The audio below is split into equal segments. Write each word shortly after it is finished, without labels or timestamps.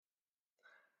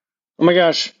Oh my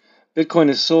gosh, Bitcoin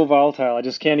is so volatile. I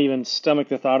just can't even stomach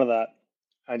the thought of that.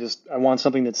 I want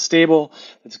something that's stable,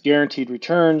 that's guaranteed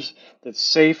returns, that's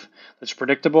safe, that's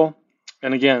predictable.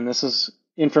 And again, this is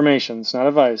information, it's not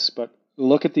advice, but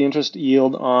look at the interest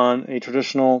yield on a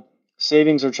traditional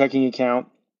savings or checking account,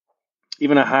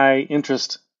 even a high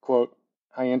interest, quote,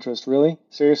 high interest, really?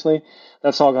 Seriously?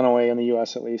 That's all gone away in the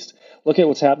US at least. Look at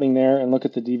what's happening there and look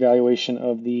at the devaluation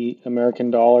of the American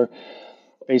dollar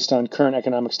based on current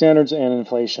economic standards and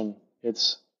inflation.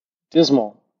 It's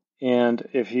dismal. And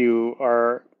if you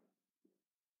are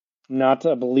not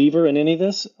a believer in any of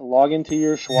this, log into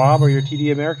your Schwab or your TD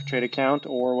Ameritrade account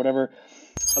or whatever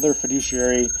other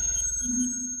fiduciary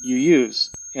you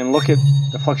use and look at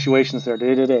the fluctuations there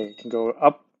day to day. It can go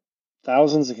up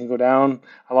thousands, it can go down.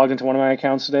 I logged into one of my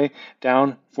accounts today,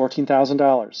 down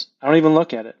 $14,000. I don't even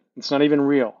look at it. It's not even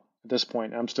real at this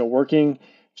point. I'm still working,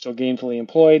 still gainfully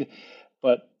employed,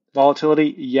 but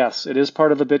volatility, yes, it is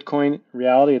part of the Bitcoin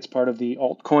reality. It's part of the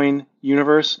altcoin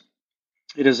universe.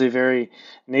 It is a very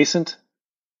nascent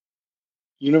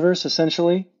universe,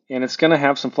 essentially, and it's going to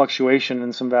have some fluctuation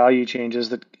and some value changes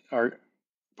that are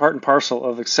part and parcel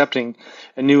of accepting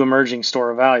a new emerging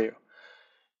store of value.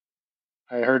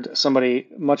 I heard somebody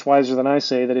much wiser than I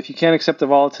say that if you can't accept the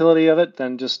volatility of it,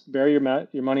 then just bury your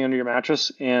money under your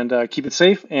mattress and keep it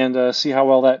safe and see how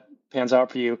well that pans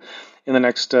out for you in the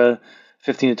next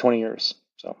 15 to 20 years.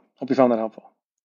 So hope you found that helpful.